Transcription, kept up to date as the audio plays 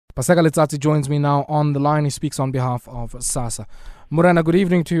Paseka Letsatsi joins me now on the line. He speaks on behalf of SASSA. Murena, good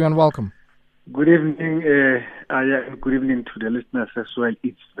evening to you and welcome. Good evening, good evening to the listeners as well.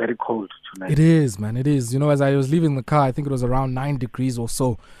 It's very cold tonight. It is, man, it is. You know, as I was leaving the car, I think it was around 9 degrees or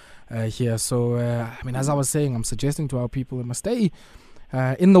so here. So, as I was saying, I'm suggesting to our people they must stay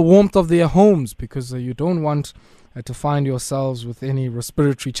in the warmth of their homes because you don't want to find yourselves with any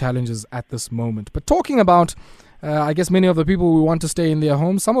respiratory challenges at this moment. But talking about I guess many of the people who want to stay in their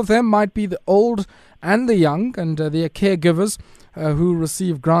homes, some of them might be the old and the young and their caregivers who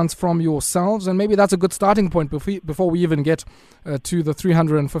receive grants from yourselves. And maybe that's a good starting point before we even get to the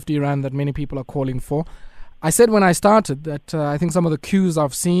 350 Rand that many people are calling for. I said when I started that I think some of the queues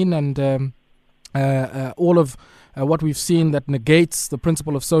I've seen and all of what we've seen that negates the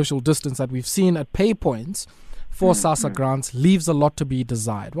principle of social distance that we've seen at pay points for SASSA grants leaves a lot to be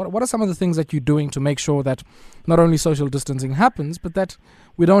desired. What are some of the things that you're doing to make sure that not only social distancing happens, but that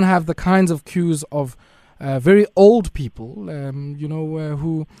we don't have the kinds of queues of very old people,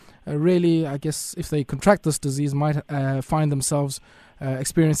 who really, I guess, if they contract this disease, might find themselves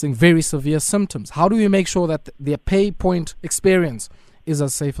experiencing very severe symptoms? How do we make sure that their pay point experience is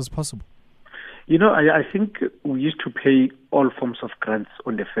as safe as possible? You know, I think we used to pay all forms of grants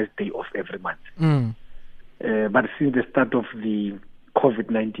on the first day of every month. But since the start of the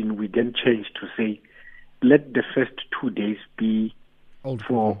COVID-19, we then changed to say, let the first 2 days be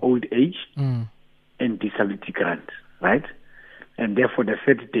for old age and disability grant, right? And therefore the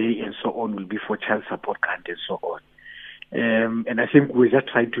third day and so on will be for child support grant and so on. And I think we're just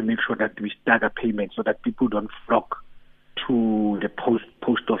trying to make sure that we stagger payments so that people don't flock to the post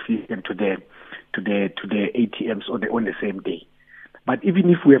office and to the ATMs on the same day. But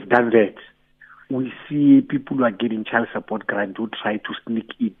even if we have done that, we see people who are getting child support grant who try to sneak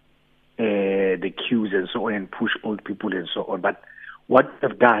in the queues and so on and push old people and so on. But what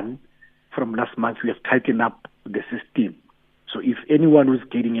we've done from last month, we have tightened up the system. So if anyone who's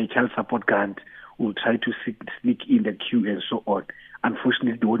getting a child support grant will try to sneak in the queue and so on,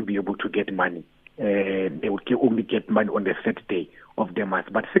 unfortunately they won't be able to get money. They will only get money on the third day of the month.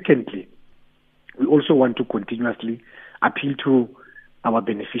 But secondly, we also want to continuously appeal to our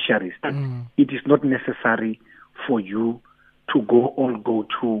beneficiaries that it is not necessary for you to go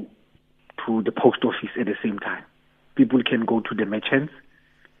to the post office at the same time. People can go to the merchants,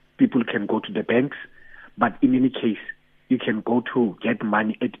 people can go to the banks, but in any case, you can go to get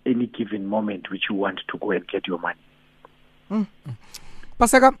money at any given moment which you want to go and get your money.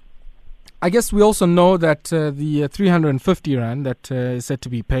 Paseka, I guess we also know that the 350 Rand that is set to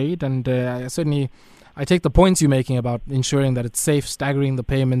be paid, and I take the points you're making about ensuring that it's safe, staggering the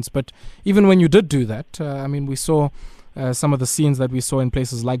payments. But even when you did do that, we saw some of the scenes that we saw in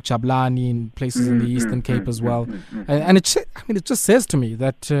places like Jablani, in places in the Eastern Cape as well. And it just says to me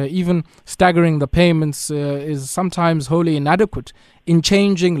that even staggering the payments is sometimes wholly inadequate in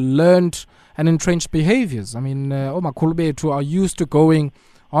changing learned and entrenched behaviors. Omakhulu bethu are used to going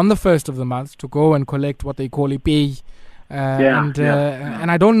on the first of the month to go and collect what they call pay. And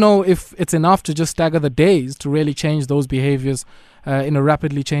I don't know if it's enough to just stagger the days to really change those behaviors in a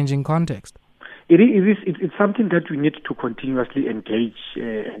rapidly changing context. It's something that we need to continuously engage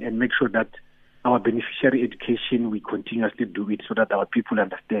and make sure that our beneficiary education, we continuously do it so that our people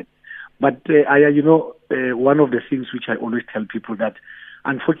understand. But, one of the things which I always tell people that,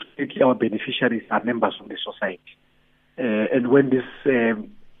 unfortunately, our beneficiaries are members of the society. And when this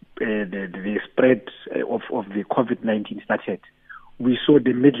the spread of the COVID-19 started, we saw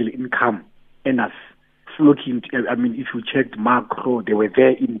the middle income earners flocking. If you checked macro, they were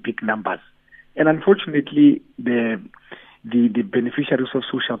there in big numbers. And unfortunately, the beneficiaries of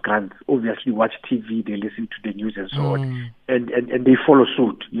social grants obviously watch TV, they listen to the news and so on, and they follow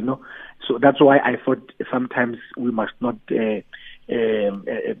suit, So that's why I thought sometimes we must not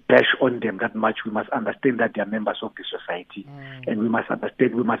bash on them that much. We must understand that they are members of the society, and we must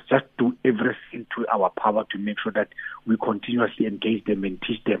just do everything to our power to make sure that we continuously engage them and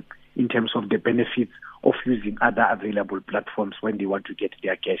teach them in terms of the benefits of using other available platforms when they want to get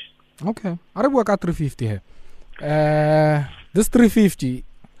their cash. Okay, I work at 350 here. This 350,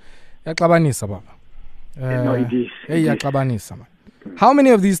 yaklabanisa baba. No, it is. Yaklabanisa. How many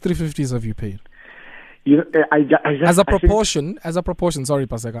of these 350s have you paid? As a proportion, sorry,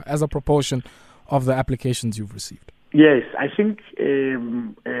 Paseka, as a proportion of the applications you've received. Yes, I think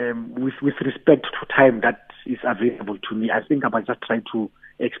with respect to time that is available to me, I think I must just try to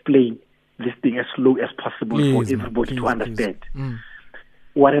explain this thing as slow as possible for everybody to understand.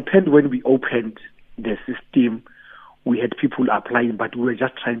 What happened when we opened the system, we had people applying, but we were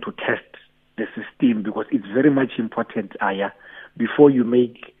just trying to test the system because it's very much important, before you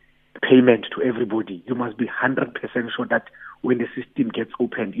make payment to everybody. You must be 100% sure that when the system gets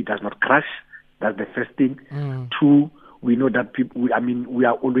opened, it does not crash. That's the first thing. Two, we know that we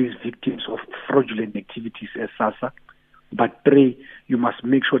are always victims of fraudulent activities as SASSA. But three, you must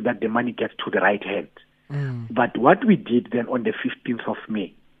make sure that the money gets to the right hand. But what we did then on the 15th of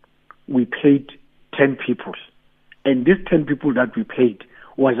May, we paid 10 people. And these 10 people that we paid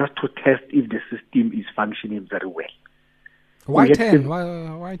was just to test if the system is functioning very well. Why 10?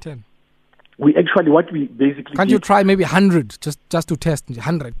 Why 10? We actually, what we basically Can't you try maybe 100 just to test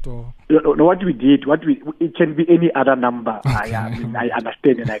 100? Or? No, what we did, it can be any other number. Okay. I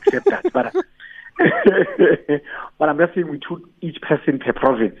understand and I accept that. But, but I'm just saying we took each person per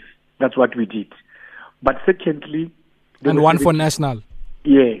province. That's what we did. But secondly... And one for national?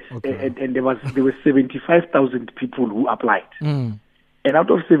 Yes. Okay. And there were 75,000 people who applied. And out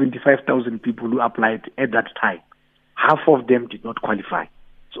of 75,000 people who applied at that time, half of them did not qualify.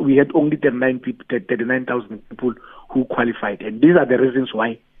 So we had only 39,000 people who qualified. And these are the reasons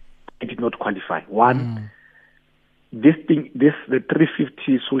why I did not qualify. One, the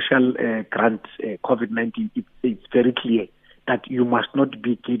 350 social grant COVID-19, it's very clear that you must not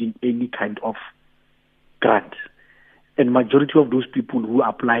be getting any kind of grant. And majority of those people who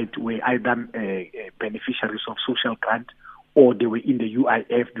applied were either beneficiaries of social grant or they were in the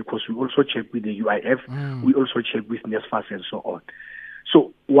UIF, because we also check with the UIF, we also check with NSFAS and so on.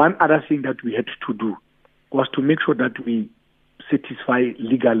 So one other thing that we had to do was to make sure that we satisfy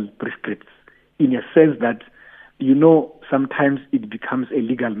legal prescripts, in a sense that, sometimes it becomes a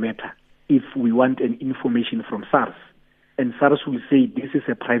legal matter if we want an information from SARS. And SARS will say, this is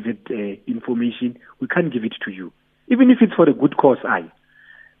a private information, we can't give it to you. Even if it's for a good cause, but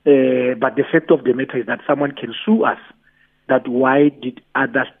the fact of the matter is that someone can sue us that why did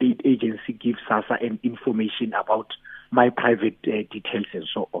other state agency give SASSA an information about my private details and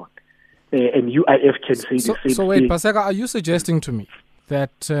so on. And UIF can say the same thing. So wait, Paseka, are you suggesting to me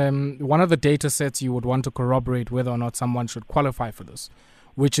that one of the data sets you would want to corroborate whether or not someone should qualify for this,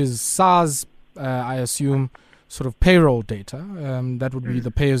 which is SARS, I assume, sort of payroll data, that would be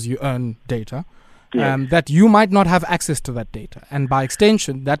the pay-as-you-earn data, that you might not have access to that data. And by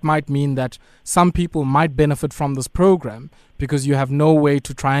extension, that might mean that some people might benefit from this program because you have no way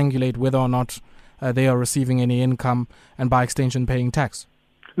to triangulate whether or not they are receiving any income and by extension paying tax.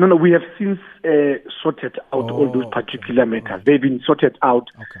 No, we have since sorted out all those particular matters. Right. They've been sorted out.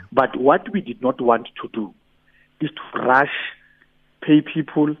 Okay. But what we did not want to do is to rush, pay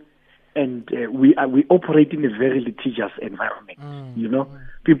people, and we operate in a very litigious environment.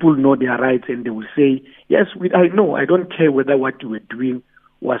 People know their rights and they will say, yes, I know, I don't care whether what you were doing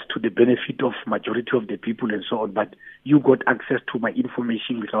was to the benefit of majority of the people and so on, but you got access to my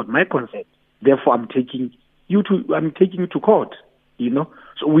information without my consent. Therefore, I'm taking you to court,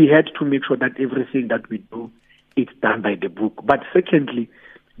 So we had to make sure that everything that we do, it's done by the book. But secondly,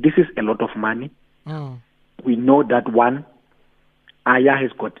 this is a lot of money. We know that one, Aya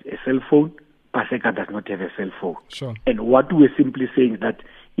has got a cell phone, Paseka does not have a cell phone. Sure. And what we're simply saying is that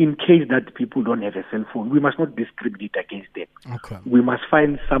in case that people don't have a cell phone, we must not discriminate against them. Okay. We must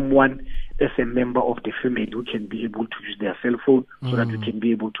find someone as a member of the family who can be able to use their cell phone so that we can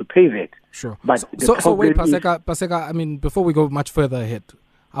be able to pay that. Sure. But so wait, Paseka, before we go much further ahead,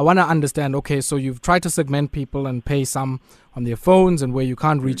 I want to understand, okay, so you've tried to segment people and pay some on their phones, and where you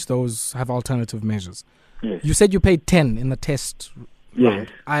can't reach those, have alternative measures. Yes. You said you paid 10 in the test. Yes.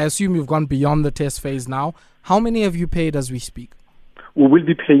 Round. I assume you've gone beyond the test phase now. How many have you paid as we speak? We will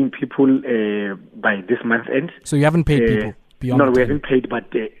be paying people by this month end. So you haven't paid people beyond? No, we haven't paid, but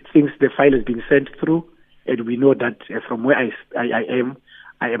since the file has been sent through, and we know that from where I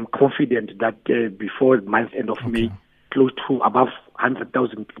am confident that before month end of May, close to above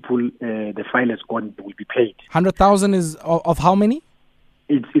 100,000 people, the file has gone, will be paid. 100,000 is of how many?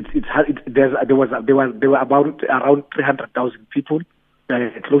 There were about around 300,000 people.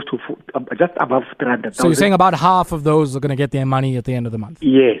 Close to just above 300,000. So you're saying about half of those are going to get their money at the end of the month?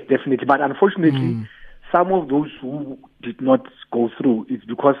 Yes, definitely. But unfortunately, some of those who did not go through, it's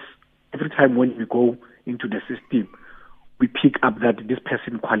because every time when we go into the system, we pick up that this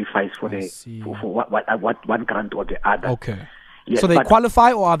person qualifies for what one grant or the other. Okay. Yes, so they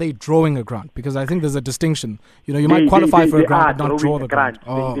qualify, or are they drawing a grant? Because I think there's a distinction. You might qualify for a grant but not draw the grant.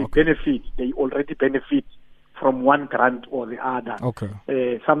 They benefit. They already benefit from one grant or the other.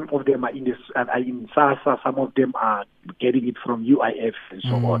 Okay. Some of them are in SASSA, some of them are getting it from UIF and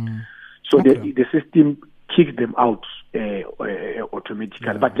so on. So the system kicks them out automatically.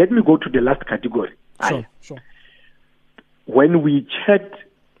 Yeah. But let me go to the last category. Sure. When we checked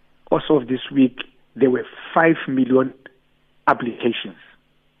also this week, there were 5 million applications.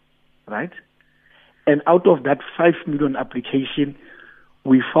 right? And out of that 5 million application,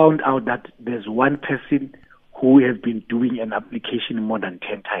 we found out that there's one person who has been doing an application more than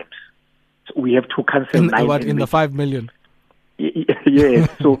 10 times. So we have to cancel 9. In the 5 million? Yes.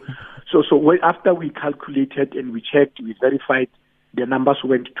 So after we calculated and we checked, we verified, the numbers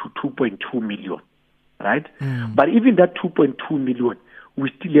went to 2.2 million, right? But even that 2.2 million,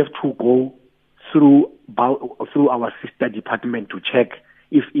 we still have to go through our sister department to check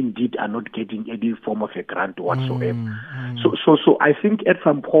if indeed are not getting any form of a grant whatsoever. So I think at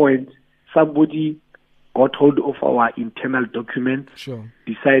some point somebody got hold of our internal documents,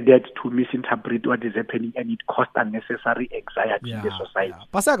 decided to misinterpret what is happening, and it caused unnecessary anxiety in the society. Yeah.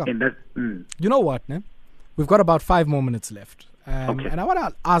 Paseka, and that, you know what, ne? We've got about 5 more minutes left. Okay. And I want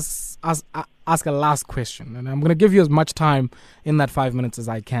to ask a last question, and I'm going to give you as much time in that 5 minutes as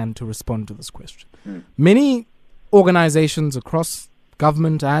I can to respond to this question. Many organizations across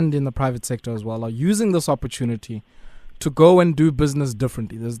government and in the private sector as well are using this opportunity to go and do business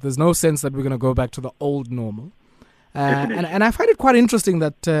differently. There's no sense that we're going to go back to the old normal. And I find it quite interesting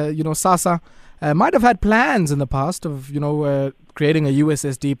that, SASSA might have had plans in the past of, creating a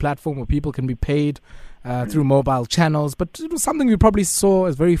USSD platform where people can be paid through mobile channels, but it was something we probably saw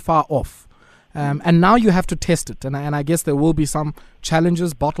as very far off. And now you have to test it. And I guess there will be some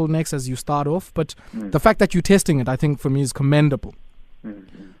challenges, bottlenecks as you start off. But the fact that you're testing it, I think, for me is commendable.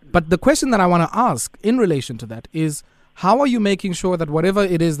 But the question that I want to ask in relation to that is, how are you making sure that whatever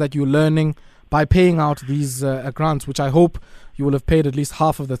it is that you're learning by paying out these grants, which I hope you will have paid at least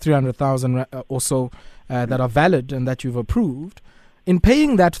half of the 300,000 or so that are valid and that you've approved, in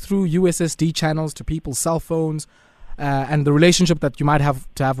paying that through USSD channels to people's cell phones and the relationship that you might have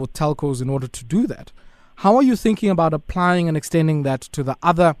to have with telcos in order to do that, how are you thinking about applying and extending that to the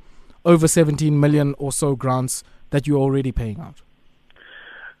other over 17 million or so grants that you're already paying out?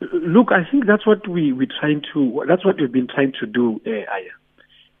 Look, I think that's what we've been trying to do, Aya.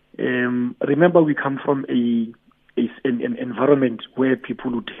 Remember, we come from an environment where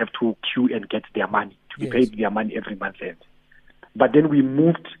people would have to queue and get their money, to be paid their money every month end. But then we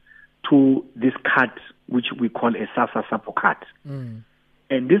moved to this card, which we call a SASSA support card. And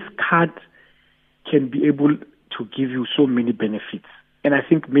this card can be able to give you so many benefits. And I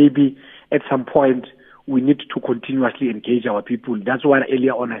think maybe at some point we need to continuously engage our people. That's why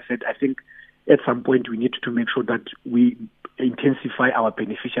earlier on I said I think at some point we need to make sure that we intensify our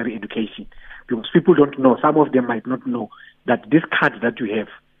beneficiary education. Because people don't know, some of them might not know that this card that you have,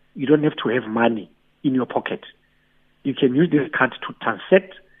 you don't have to have money in your pocket. You can use this card to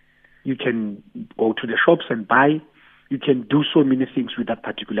transact. You can go to the shops and buy. You can do so many things with that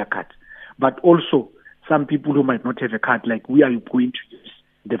particular card. But also, some people who might not have a card, like we are going to use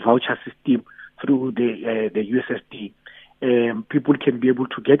the voucher system through the USSD. People can be able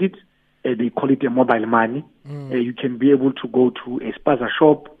to get it. They call it a mobile money. You can be able to go to a spaza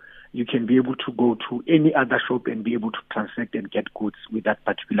shop. You can be able to go to any other shop and be able to transact and get goods with that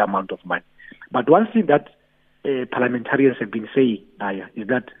particular amount of money. But one thing that parliamentarians have been saying, Aya, is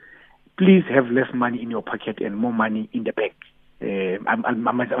that please have less money in your pocket and more money in the bank.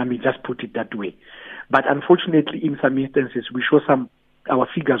 I may just put it that way. But unfortunately, in some instances, we show our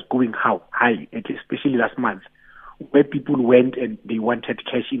figures going high, especially last month, where people went and they wanted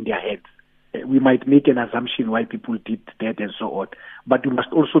cash in their hands. We might make an assumption why people did that and so on. But we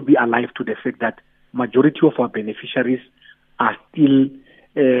must also be alive to the fact that majority of our beneficiaries are still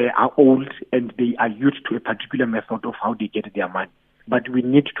are old and they are used to a particular method of how they get their money. But we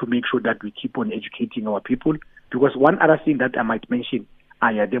need to make sure that we keep on educating our people, because one other thing that I might mention,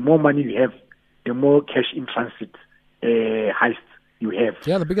 the more money you have, the more cash in transit heists you have.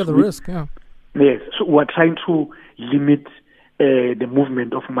 Yeah, the bigger the risk, yeah. Yes, so we're trying to limit the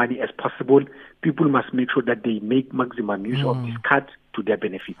movement of money as possible. People must make sure that they make maximum use of this card to their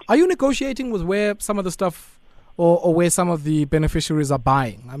benefit. Are you negotiating with where some of the stuff or where some of the beneficiaries are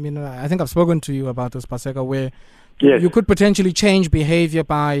buying? I mean, I think I've spoken to you about this, Paseka, where you could potentially change behavior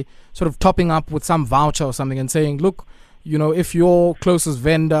by sort of topping up with some voucher or something and saying, look, if your closest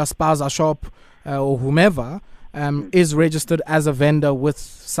vendor, spaza shop or whomever is registered as a vendor with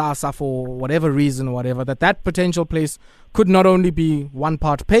SASSA for whatever reason or whatever, that potential place could not only be one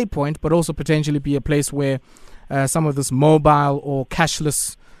part pay point, but also potentially be a place where some of this mobile or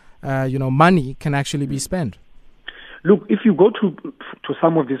cashless, money can actually be spent. Look, if you go to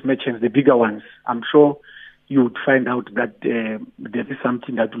some of these merchants, the bigger ones, I'm sure you would find out that there is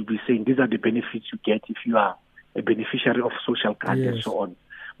something that will be saying these are the benefits you get if you are a beneficiary of social grant and so on.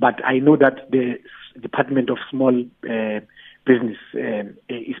 But I know that the Department of Small Business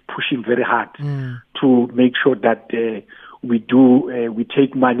is pushing very hard to make sure that we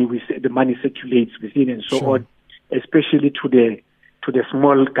take money, the money circulates within and so on, especially to the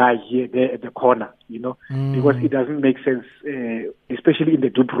small guy here there at the corner, because it doesn't make sense, especially in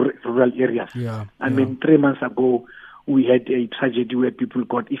the rural areas. I mean, 3 months ago, we had a tragedy where people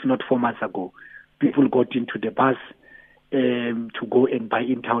got, if not 4 months ago, people got into the bus to go and buy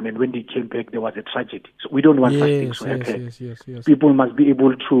in town, and when they came back, there was a tragedy. So we don't want such things to happen. Yes. People must be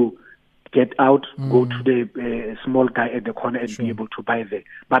able to get out, go to the small guy at the corner and be able to buy there.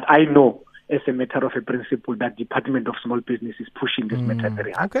 But I know, as a matter of a principle, that Department of Small Business is pushing this matter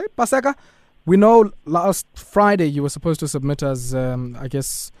very hard. Okay, Paseka, we know last Friday you were supposed to submit as, I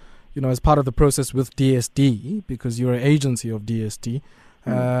guess, as part of the process with DSD, because you're an agency of DSD,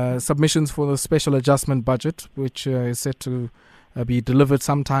 submissions for the special adjustment budget, which is set to be delivered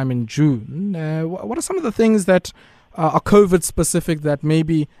sometime in June. What are some of the things that are COVID specific that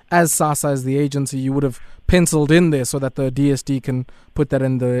maybe as SASSA, as the agency, you would have penciled in there so that the DSD can put that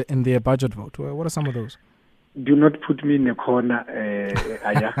in their budget vote? What are some of those? Do not put me in a corner,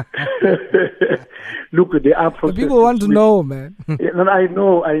 Aya. Look, there are processes. The people want to know, man. I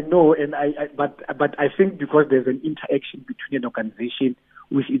know, and but I think because there's an interaction between an organization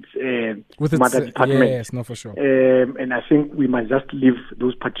with its mother department. Yes, no, for sure. And I think we must just leave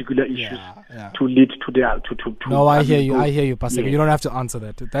those particular issues to lead to the to. No, I hear you, Paseka. You don't have to answer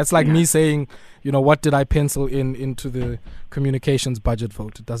that. That's like me saying, what did I pencil into the communications budget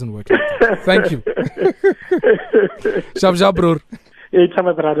vote? It doesn't work like that. Thank you. Shab bror. Hey,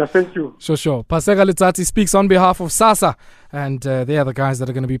 brother, thank you. Sure. Paseka Letsatsi speaks on behalf of SASSA, and they are the guys that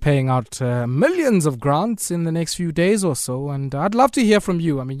are going to be paying out millions of grants in the next few days or so. And I'd love to hear from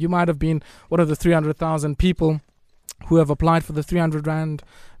you. I mean, you might have been one of the 300,000 people who have applied for the 300 Rand,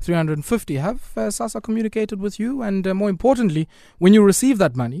 350. Have SASSA communicated with you? And more importantly, when you receive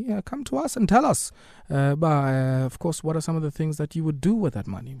that money, come to us and tell us, of course, what are some of the things that you would do with that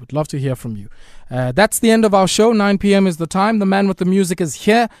money? We'd love to hear from you. That's the end of our show. 9 p.m. is the time. The man with the music is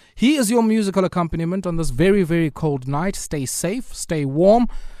here. He is your musical accompaniment on this very, very cold night. Stay safe, stay warm,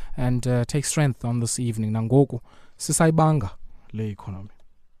 and take strength on this evening. Nangoku, sisaibanga le economy.